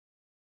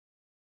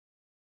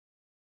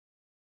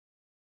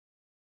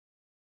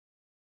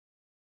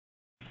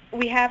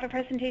We have a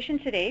presentation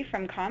today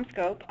from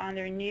CommScope on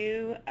their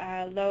new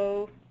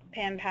low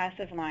PIM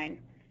passive line.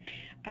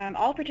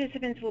 All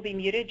participants will be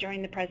muted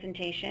during the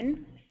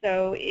presentation,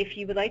 so if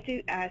you would like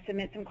to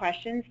submit some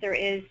questions, there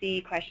is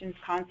the questions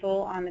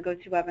console on the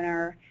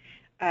GoToWebinar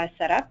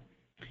setup.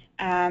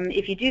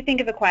 If you do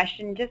think of a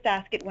question, just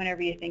ask it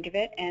whenever you think of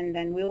it, and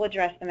then we'll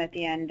address them at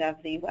the end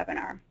of the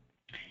webinar.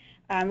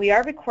 We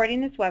are recording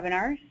this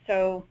webinar,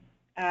 so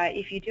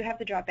if you do have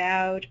to drop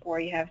out or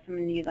you have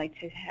someone you'd like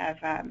to have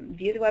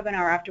view the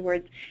webinar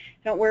afterwards,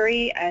 don't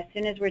worry. As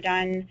soon as we're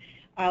done,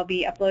 I'll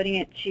be uploading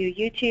it to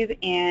YouTube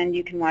and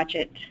you can watch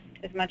it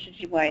as much as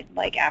you would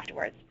like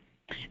afterwards.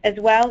 As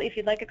well, if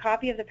you'd like a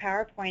copy of the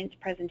PowerPoint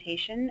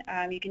presentation,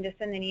 you can just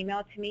send an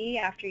email to me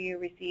after you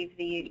receive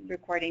the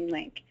recording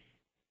link.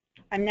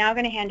 I'm now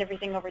going to hand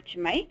everything over to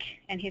Mike,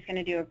 and he's going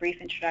to do a brief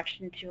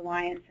introduction to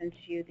Alliance and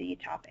to the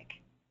topic.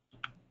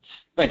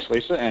 Thanks,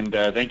 Lisa, and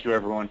thank you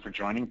everyone for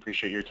joining.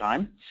 Appreciate your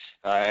time.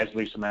 As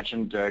Lisa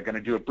mentioned, going to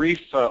do a brief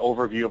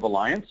overview of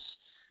Alliance.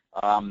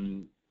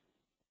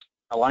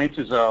 Alliance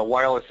is a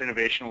wireless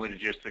innovation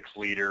logistics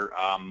leader.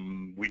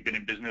 We've been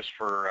in business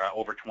for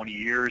over 20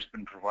 years,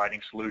 been providing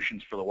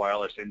solutions for the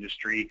wireless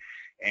industry,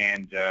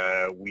 and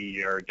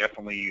we are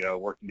definitely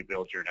working to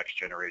build your next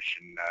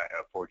generation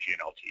 4G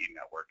and LTE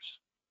networks.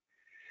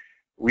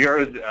 We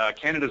are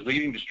Canada's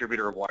leading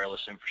distributor of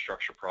wireless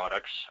infrastructure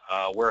products,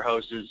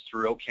 warehouses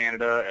throughout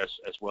Canada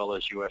as well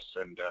as US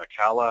and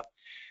CALA.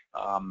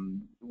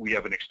 We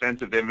have an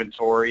extensive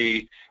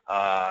inventory,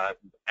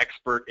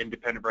 expert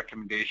independent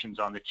recommendations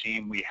on the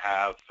team. We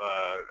have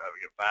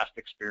vast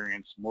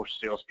experience. Most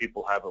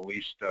salespeople have at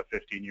least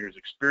 15 years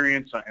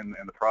experience in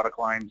the product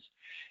lines.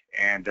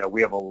 And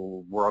we have a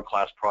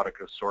world-class product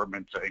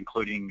assortment,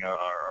 including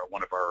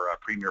one of our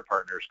premier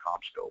partners,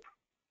 CommScope.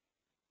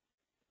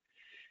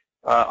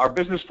 Our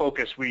business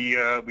focus, we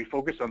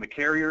focus on the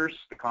carriers,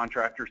 the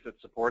contractors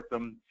that support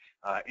them,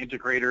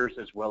 integrators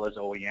as well as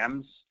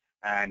OEMs,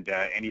 and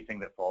anything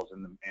that falls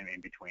in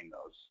between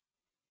those.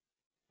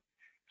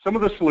 Some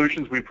of the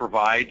solutions we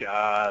provide,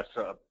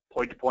 so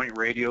point-to-point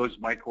radios,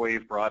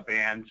 microwave,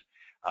 broadband,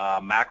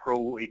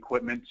 macro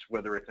equipment,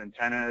 whether it's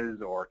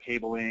antennas or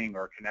cabling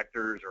or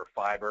connectors or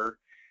fiber,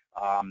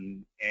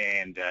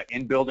 and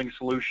in-building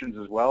solutions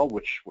as well,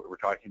 which we're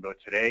talking about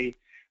today.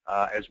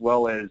 As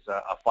well as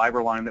a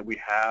fiber line that we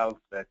have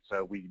that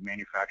we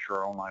manufacture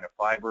our own line of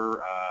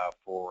fiber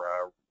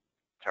for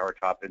tower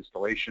top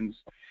installations,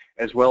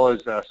 as well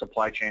as a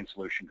supply chain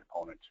solution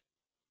component.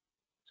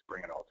 Let's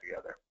bring it all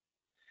together.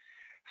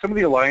 Some of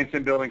the Alliance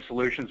in-building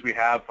solutions we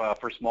have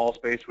for small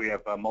space, we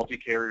have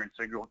multi-carrier and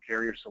single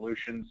carrier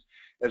solutions,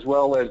 as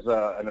well as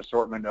an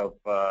assortment of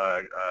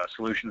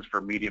solutions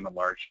for medium and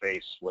large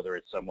space, whether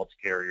it's a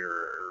multi-carrier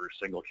or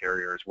single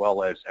carrier, as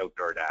well as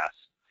outdoor DAS.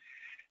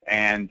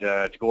 And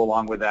to go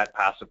along with that,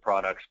 passive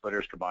products,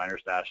 splitters,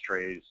 combiners, DAS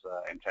trays,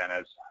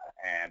 antennas,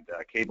 and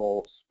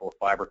cables, both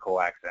fiber,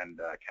 coax, and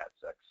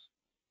Cat6.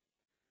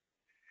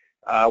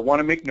 I want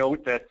to make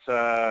note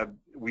that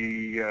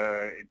we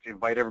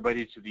invite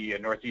everybody to the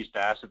Northeast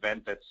DAS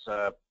event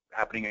that's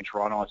happening in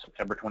Toronto on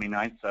September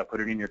 29th.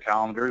 Put it in your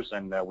calendars,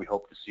 and we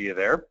hope to see you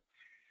there.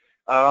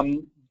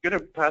 I'm going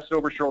to pass it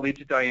over shortly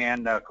to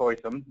Dyanne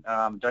Koithan.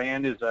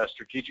 Dyanne is a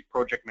strategic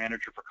project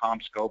manager for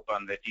CommScope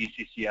on the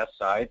DCCS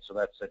side, so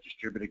that's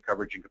distributed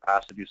coverage and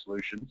capacity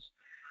solutions.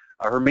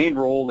 Her main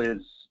role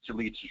is to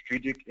lead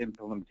strategic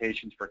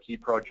implementations for key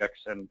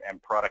projects and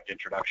product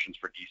introductions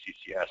for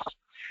DCCS.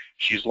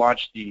 She's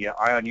launched the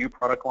IONU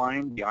product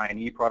line, the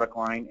INE product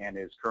line, and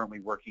is currently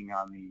working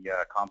on the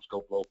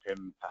CommScope low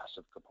PIM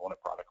passive component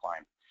product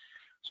line.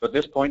 So at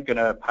this point, going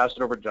to pass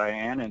it over to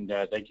Dyanne,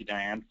 and thank you,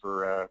 Dyanne,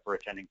 for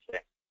attending today.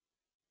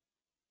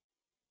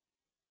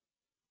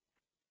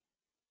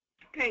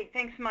 Great,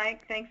 thanks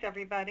Mike, thanks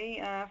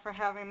everybody for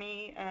having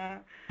me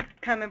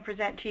come and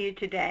present to you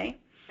today.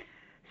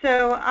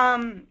 So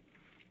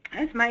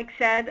as Mike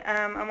said,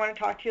 I want to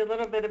talk to you a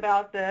little bit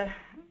about the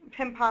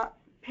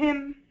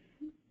PIM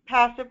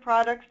passive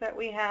products that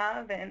we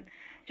have and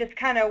just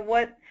kind of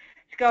what's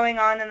going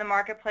on in the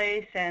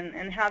marketplace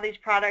and how these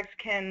products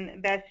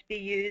can best be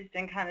used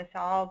and kind of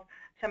solve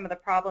some of the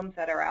problems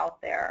that are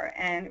out there.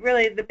 And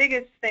really the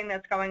biggest thing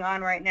that's going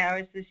on right now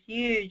is this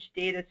huge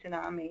data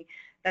tsunami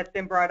that's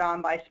been brought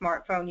on by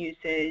smartphone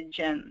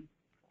usage and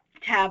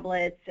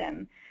tablets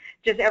and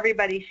just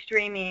everybody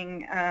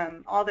streaming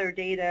all their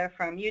data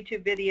from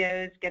YouTube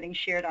videos getting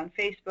shared on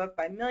Facebook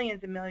by millions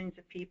and millions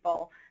of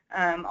people,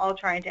 all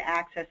trying to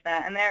access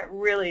that. And that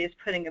really is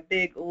putting a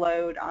big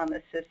load on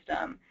the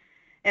system.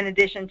 In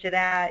addition to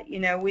that, you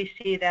know, we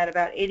see that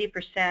about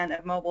 80%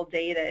 of mobile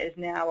data is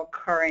now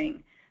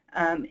occurring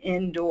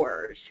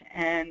indoors.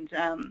 And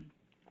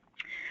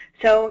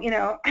so, you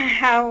know,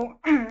 how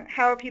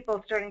are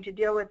people starting to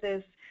deal with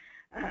this?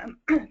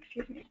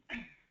 Excuse me.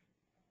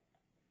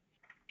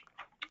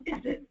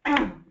 Is it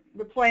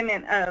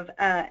deployment of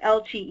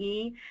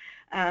LTE?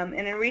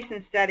 In a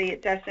recent study,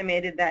 it's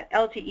estimated that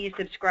LTE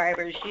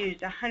subscribers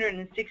used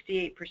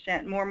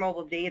 168% more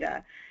mobile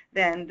data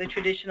than the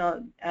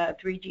traditional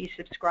 3G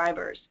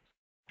subscribers.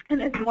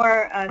 And as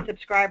more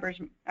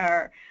subscribers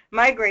are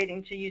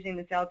migrating to using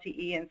this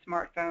LTE in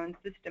smartphones,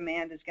 this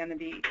demand is going to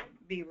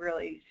be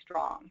really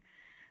strong.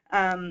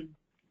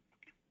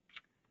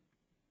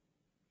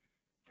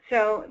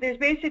 So there's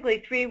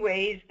basically three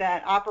ways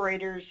that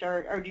operators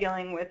are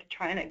dealing with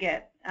trying to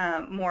get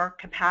more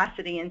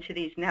capacity into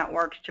these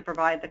networks to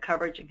provide the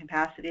coverage and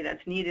capacity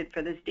that's needed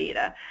for this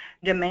data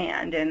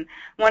demand. And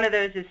one of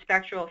those is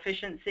spectral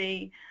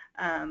efficiency,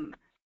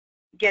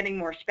 getting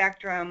more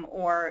spectrum,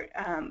 or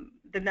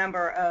the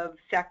number of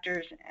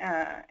sectors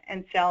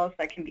and cells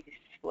that can be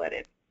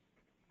splitted.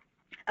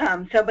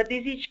 But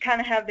these each kind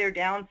of have their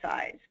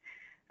downsides.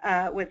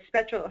 With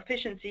spectral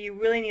efficiency, you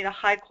really need a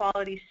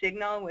high-quality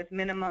signal with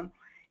minimum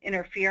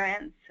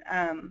interference.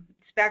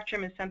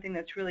 Spectrum is something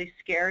that's really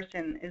scarce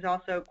and is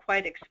also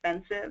quite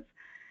expensive.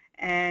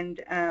 And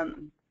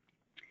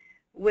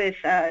with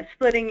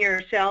splitting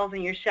your cells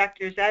and your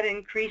sectors, that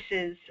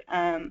increases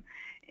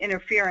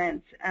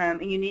interference,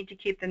 and you need to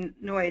keep the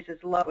noise as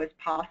low as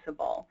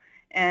possible.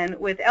 And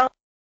with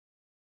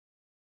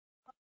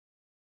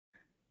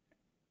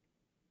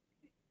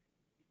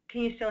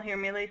Can you still hear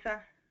me,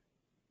 Lisa?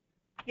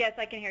 Yes,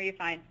 I can hear you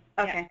fine.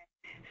 Okay. Yeah.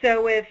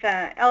 So with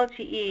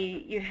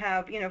LTE, you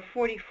have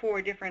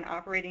 44 different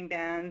operating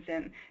bands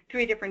and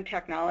 3 different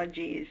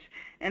technologies,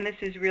 and this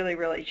is really,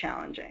 really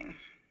challenging.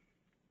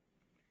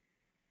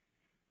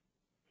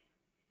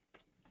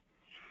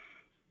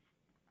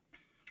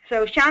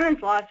 So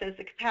Shannon's law says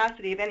the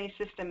capacity of any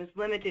system is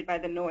limited by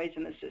the noise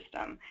in the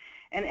system,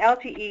 and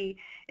LTE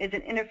is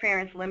an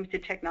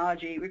interference-limited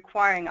technology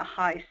requiring a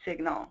high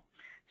signal.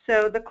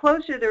 So the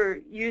closer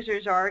the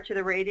users are to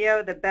the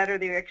radio, the better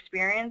their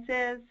experience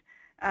is.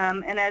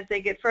 And as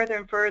they get further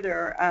and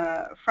further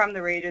from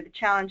the radio, the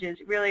challenge is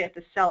really at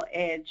the cell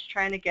edge,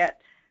 trying to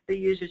get the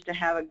users to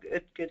have a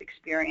good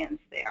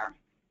experience there.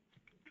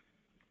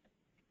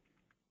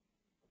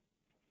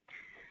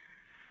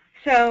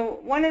 So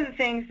one of the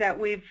things that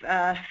we've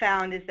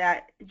found is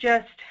that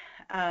just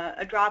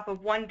a drop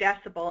of 1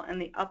 decibel in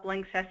the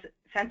uplink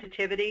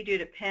sensitivity due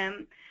to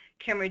PIM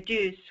can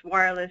reduce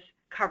wireless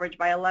coverage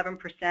by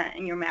 11%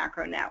 in your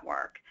macro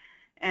network.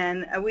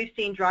 And we've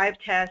seen drive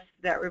tests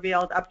that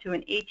revealed up to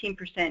an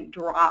 18%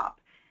 drop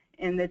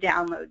in the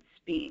download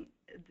speed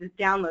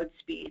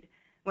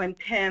when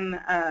PIM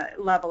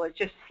level is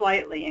just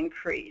slightly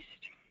increased.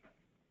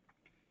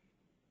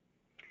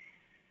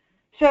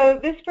 So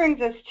this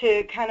brings us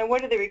to kind of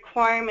what are the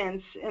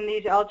requirements in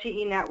these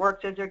LTE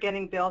networks as they're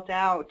getting built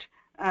out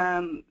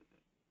that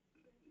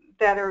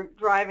are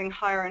driving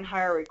higher and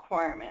higher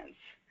requirements.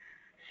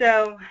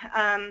 So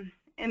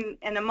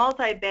in a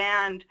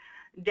multi-band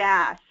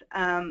DAS,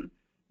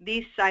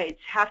 these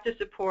sites have to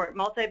support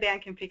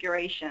multi-band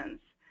configurations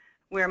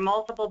where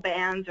multiple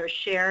bands are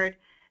shared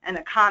and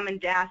a common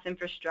DAS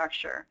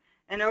infrastructure.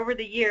 And over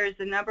the years,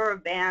 the number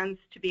of bands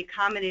to be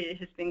accommodated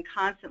has been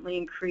constantly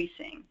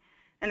increasing.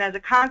 And as a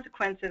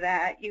consequence of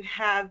that, you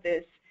have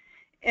this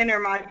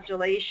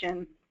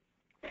intermodulation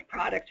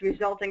products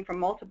resulting from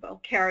multiple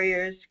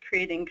carriers,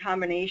 creating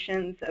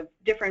combinations of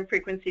different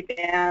frequency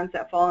bands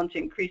that fall into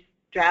increase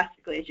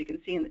drastically, as you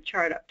can see in the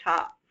chart up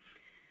top.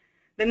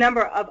 The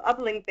number of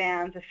uplink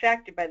bands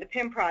affected by the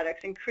PIM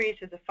products increase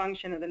as a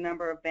function of the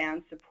number of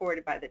bands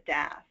supported by the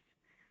DAS.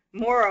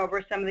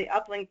 Moreover, some of the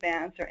uplink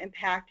bands are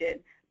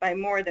impacted by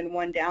more than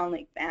one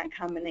downlink band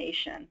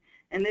combination,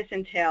 and this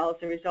entails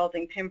the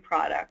resulting PIM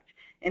product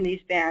in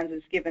these bands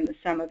is given the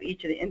sum of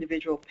each of the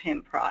individual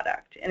PIM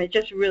product, and it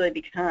just really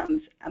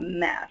becomes a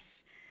mess.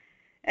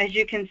 As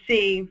you can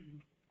see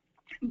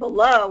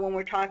below, when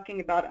we're talking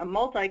about a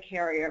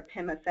multi-carrier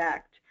PIM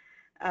effect,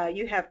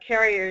 you have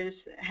carriers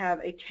have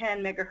a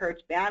 10 megahertz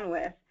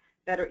bandwidth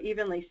that are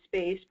evenly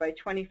spaced by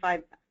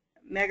 25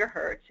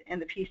 megahertz in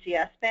the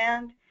PCS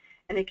band,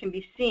 and it can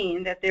be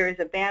seen that there is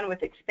a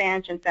bandwidth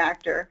expansion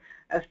factor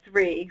of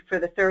 3 for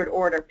the third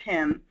order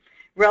PIM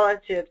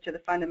relative to the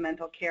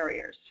fundamental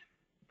carriers.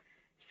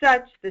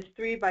 Such, this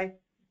 3 by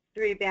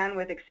 3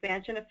 bandwidth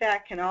expansion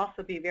effect can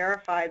also be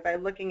verified by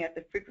looking at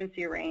the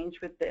frequency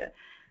range with the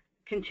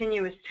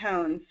continuous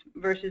tones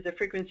versus the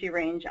frequency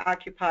range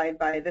occupied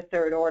by the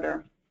third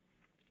order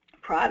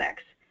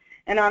products.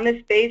 And on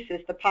this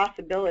basis, the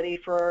possibility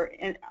for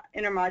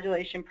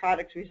intermodulation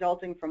products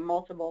resulting from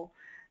multiple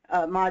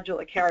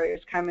modular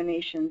carriers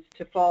combinations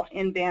to fall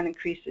in band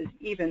increases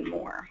even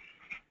more.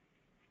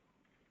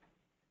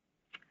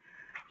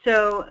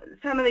 So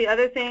some of the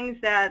other things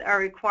that are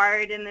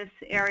required in this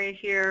area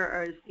here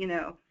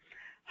are,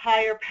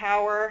 higher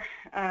power.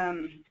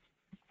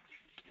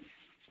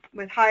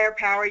 With higher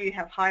power, you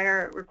have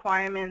higher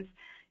requirements.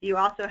 You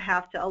also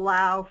have to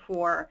allow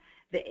for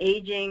the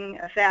aging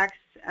effects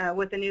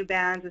with the new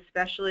bands,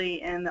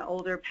 especially in the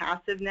older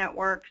passive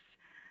networks.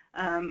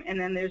 And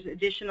then there's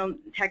additional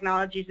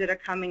technologies that are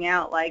coming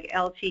out like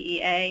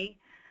LTEA.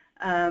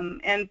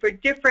 And for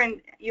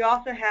different, you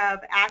also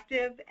have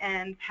active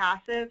and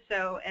passive.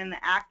 So in the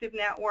active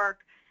network,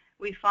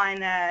 we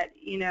find that,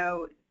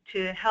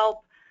 to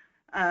help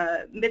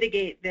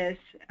mitigate this,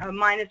 a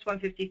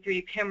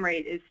 -153 PIM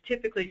rate is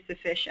typically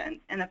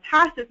sufficient. In a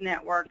passive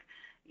network,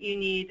 you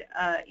need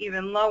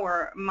even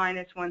lower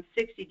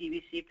 -160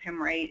 DVC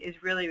PIM rate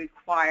is really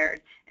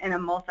required in a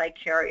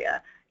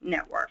multi-carrier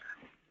network.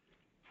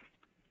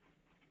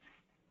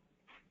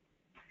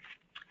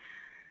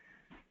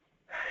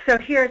 So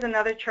here's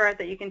another chart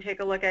that you can take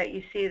a look at.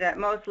 You see that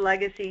most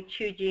legacy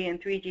 2G and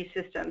 3G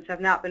systems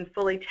have not been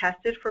fully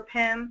tested for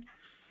PIM.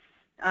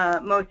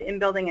 Most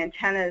in-building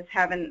antennas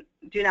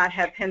do not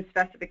have PIM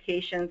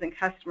specifications, and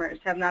customers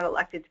have not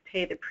elected to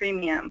pay the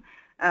premium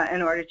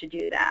in order to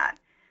do that.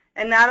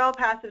 And not all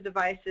passive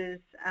devices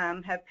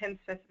have PIM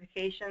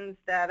specifications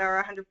that are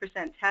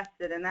 100%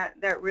 tested, and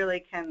that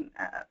really can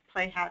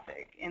play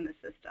havoc in the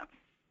system.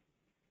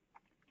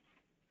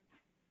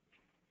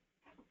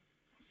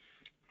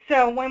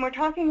 So when we're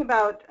talking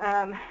about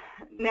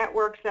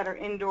networks that are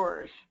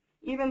indoors,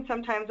 even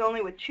sometimes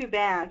only with 2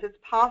 bands, it's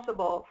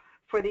possible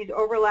for these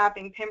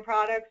overlapping PIM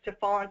products to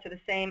fall into the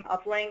same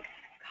uplink,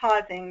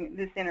 causing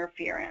this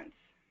interference.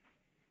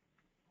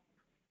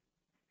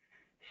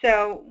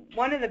 So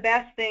one of the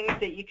best things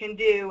that you can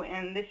do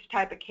in this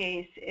type of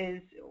case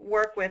is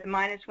work with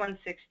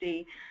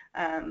 -160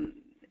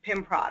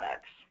 PIM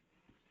products.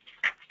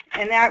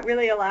 And that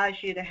really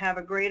allows you to have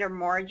a greater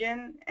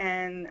margin,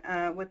 and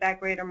with that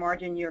greater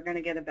margin, you're going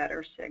to get a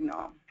better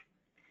signal.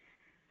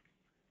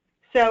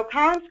 So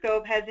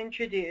CommScope has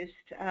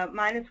introduced a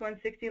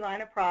 -160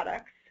 line of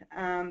products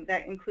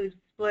that includes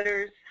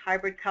splitters,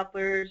 hybrid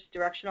couplers,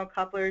 directional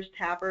couplers,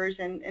 tappers,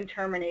 and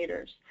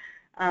terminators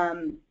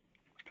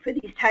for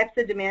these types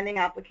of demanding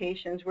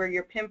applications where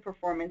your PIM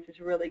performance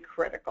is really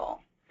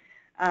critical.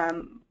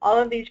 All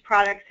of these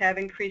products have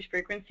increased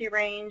frequency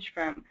range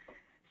from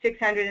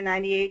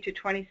 698 to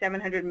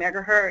 2700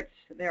 megahertz.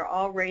 They're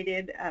all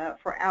rated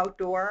for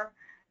outdoor.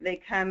 They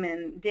come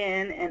in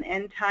DIN and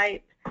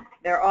N-type.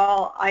 They're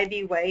all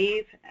IB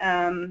wave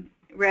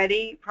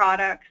ready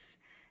products.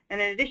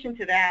 And in addition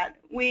to that,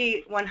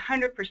 we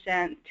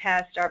 100%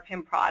 test our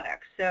PIM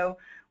products. So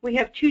we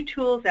have 2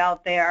 tools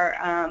out there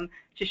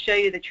to show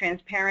you the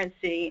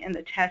transparency and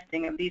the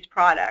testing of these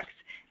products.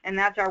 And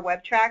that's our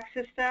WebTrack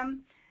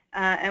system.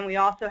 And we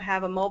also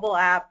have a mobile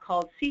app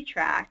called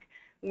C-Track,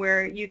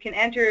 where you can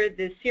enter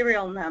the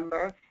serial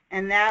number,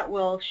 and that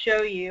will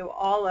show you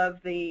all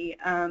of the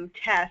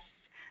tests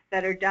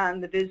that are done,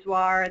 the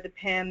Visuar, the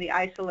PIM, the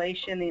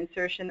isolation, the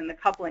insertion, and the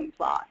coupling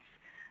plots.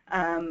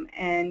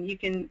 And you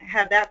can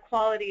have that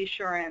quality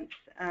assurance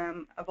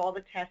of all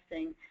the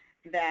testing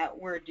that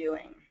we're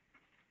doing.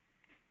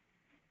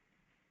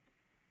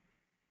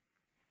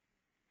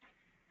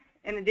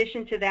 In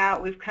addition to that,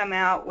 we've come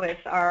out with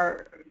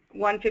our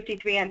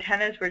 153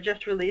 antennas were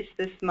just released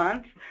this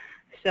month.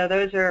 So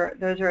those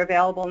are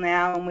available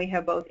now, and we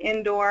have both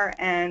indoor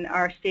and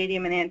our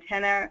stadium and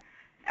antenna,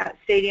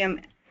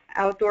 stadium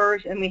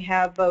outdoors, and we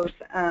have both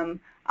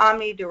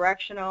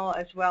omnidirectional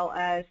as well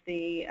as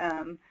the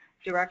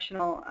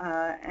directional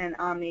and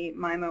omni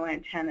MIMO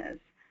antennas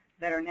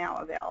that are now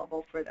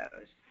available for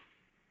those.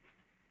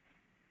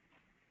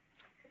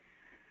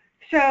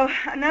 So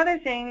another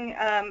thing,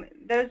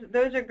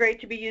 those are great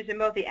to be used in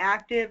both the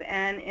active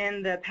and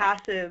in the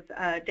passive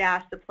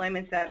DAS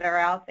deployments that are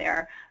out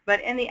there.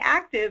 But in the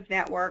active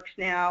networks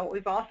now,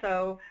 we've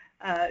also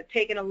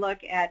taken a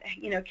look at,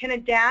 can a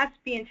DAS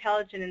be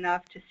intelligent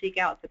enough to seek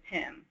out the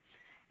PIM?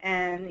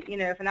 And,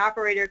 if an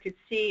operator could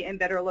see and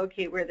better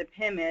locate where the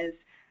PIM is,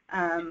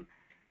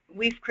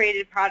 we've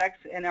created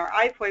products in our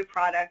iPoi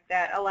product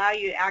that allow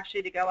you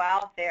actually to go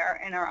out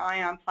there in our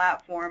ION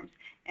platforms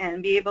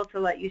and be able to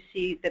let you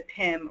see the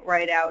PIM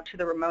right out to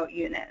the remote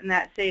unit. And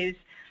that saves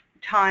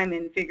time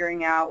in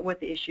figuring out what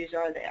the issues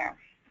are there.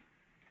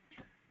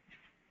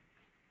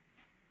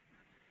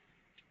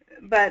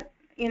 But,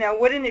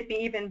 wouldn't it be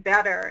even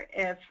better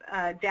if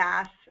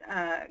DAS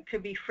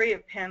could be free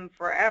of PIM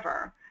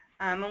forever?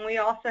 And we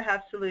also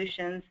have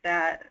solutions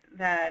that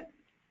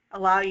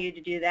allow you to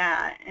do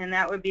that, and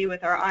that would be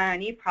with our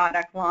ION-E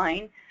product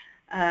line.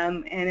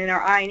 And in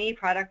our ION-E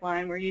product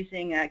line, we're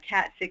using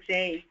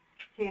Cat6A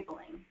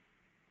cabling.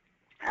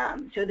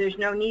 So there's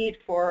no need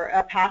for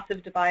a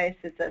passive device.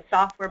 It's a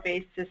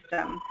software-based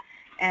system,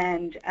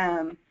 and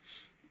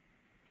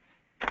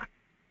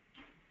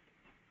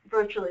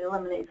virtually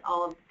eliminates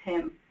all of the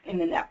PIM in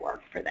the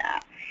network for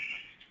that.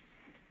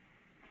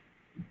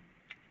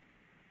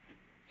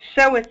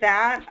 So with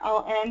that,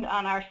 I'll end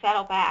on our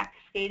Saddleback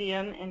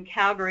Stadium in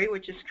Calgary,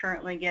 which is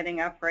currently getting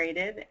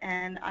upgraded,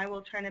 and I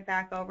will turn it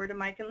back over to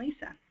Mike and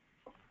Lisa.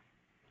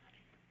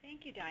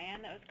 Thank you,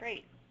 Dyanne. That was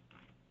great.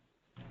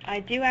 I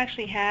do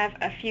actually have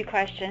a few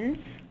questions.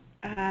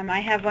 I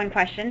have one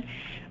question.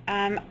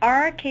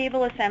 Are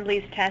cable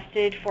assemblies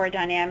tested for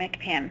dynamic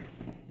PIM?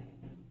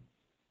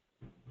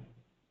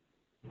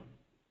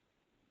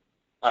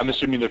 I'm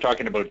assuming they're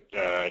talking about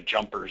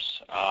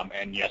jumpers,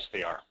 and yes,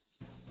 they are.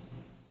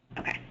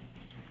 Okay.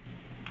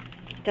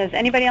 Does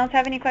anybody else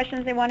have any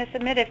questions they want to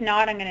submit? If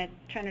not, I'm going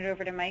to turn it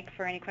over to Mike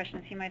for any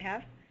questions he might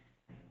have.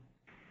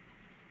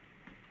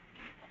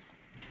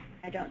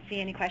 I don't see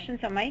any questions,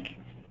 so Mike?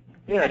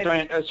 Yeah,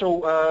 Dyanne,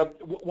 so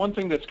one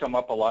thing that's come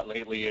up a lot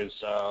lately is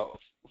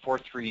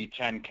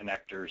 4310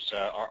 connectors,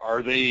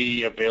 are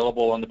they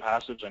available on the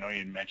passives? I know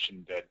you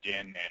mentioned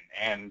DIN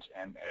and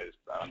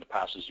on the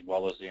passives as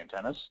well as the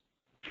antennas.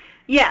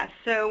 Yes,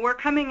 so we're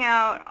coming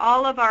out,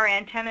 all of our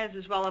antennas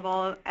as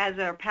well as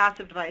our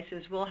passive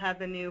devices will have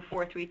the new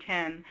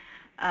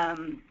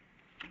 4310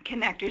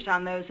 connectors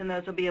on those, and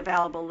those will be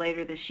available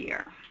later this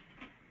year.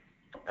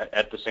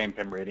 At the same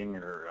PIM rating,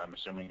 or I'm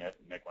assuming at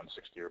NIC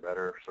 160 or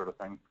better sort of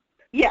thing?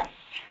 Yes.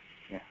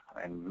 Yeah,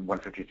 and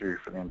 153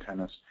 for the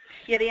antennas.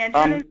 Yeah, the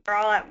antennas are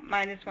all at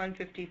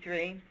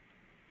 -153.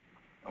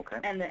 Okay.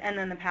 And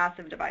then the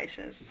passive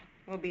devices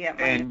will be at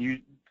And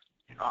you,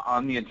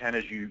 on the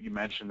antennas, you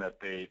mentioned that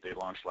they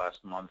launched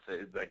last month.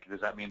 Like, does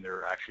that mean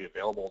they're actually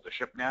available to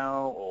ship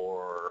now,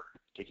 or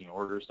taking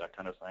orders, that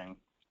kind of thing?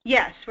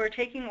 Yes, we're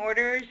taking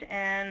orders,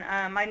 and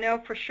I know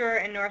for sure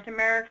in North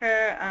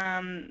America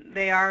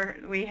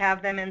we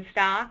have them in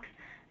stock,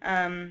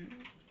 and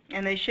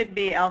they should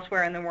be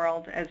elsewhere in the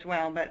world as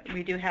well. But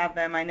we do have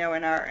them. I know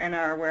in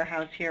our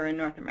warehouse here in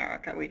North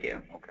America we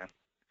do. Okay.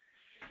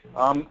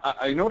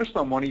 I noticed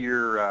on one of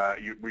your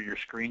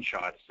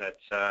screenshots that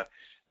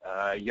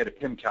you had a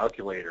PIM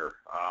calculator.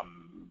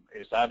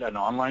 Is that an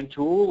online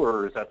tool,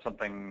 or is that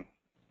something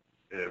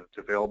that's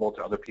available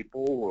to other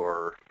people,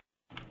 or?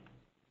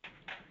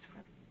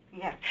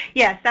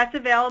 Yes, that's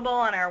available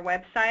on our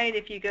website.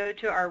 If you go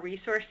to our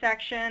resource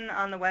section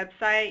on the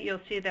website,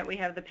 you'll see that we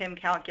have the PIM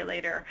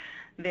calculator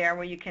there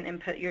where you can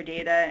input your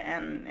data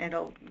and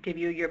it'll give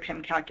you your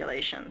PIM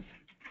calculations.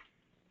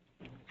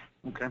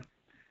 Okay.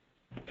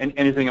 And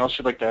anything else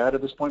you'd like to add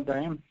at this point,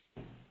 Dyanne?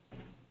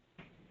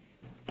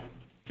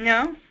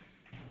 No?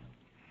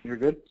 You're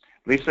good?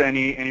 Lisa,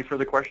 any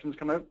further questions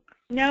come out?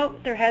 No,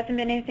 there hasn't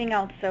been anything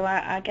else, so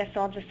I guess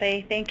I'll just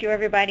say thank you,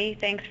 everybody.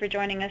 Thanks for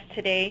joining us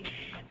today.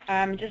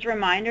 Just a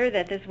reminder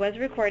that this was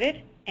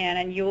recorded,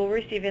 and you will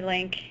receive a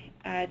link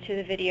to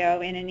the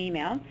video in an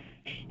email.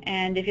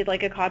 And if you'd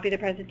like a copy of the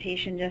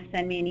presentation, just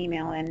send me an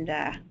email, and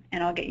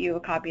I'll get you a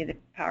copy of the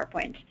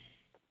PowerPoint.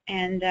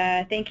 And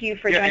thank you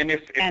for joining. Yeah,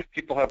 and if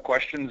people have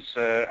questions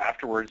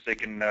afterwards, they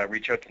can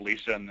reach out to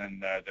Lisa, and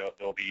then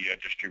they'll be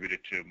distributed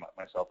to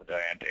myself and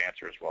Dyanne to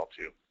answer as well,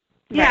 too.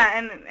 Yeah,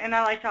 and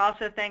I'd like to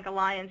also thank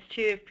Alliance,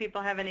 too. If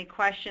people have any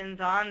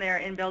questions on their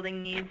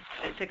in-building needs,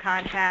 to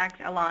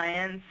contact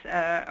Alliance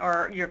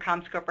or your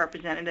CommScope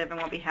representative, and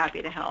we'll be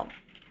happy to help.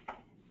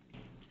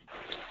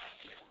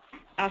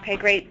 Okay,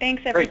 great.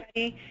 Thanks, everybody.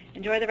 Great.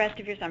 Enjoy the rest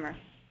of your summer.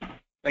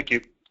 Thank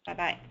you.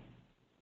 Bye-bye.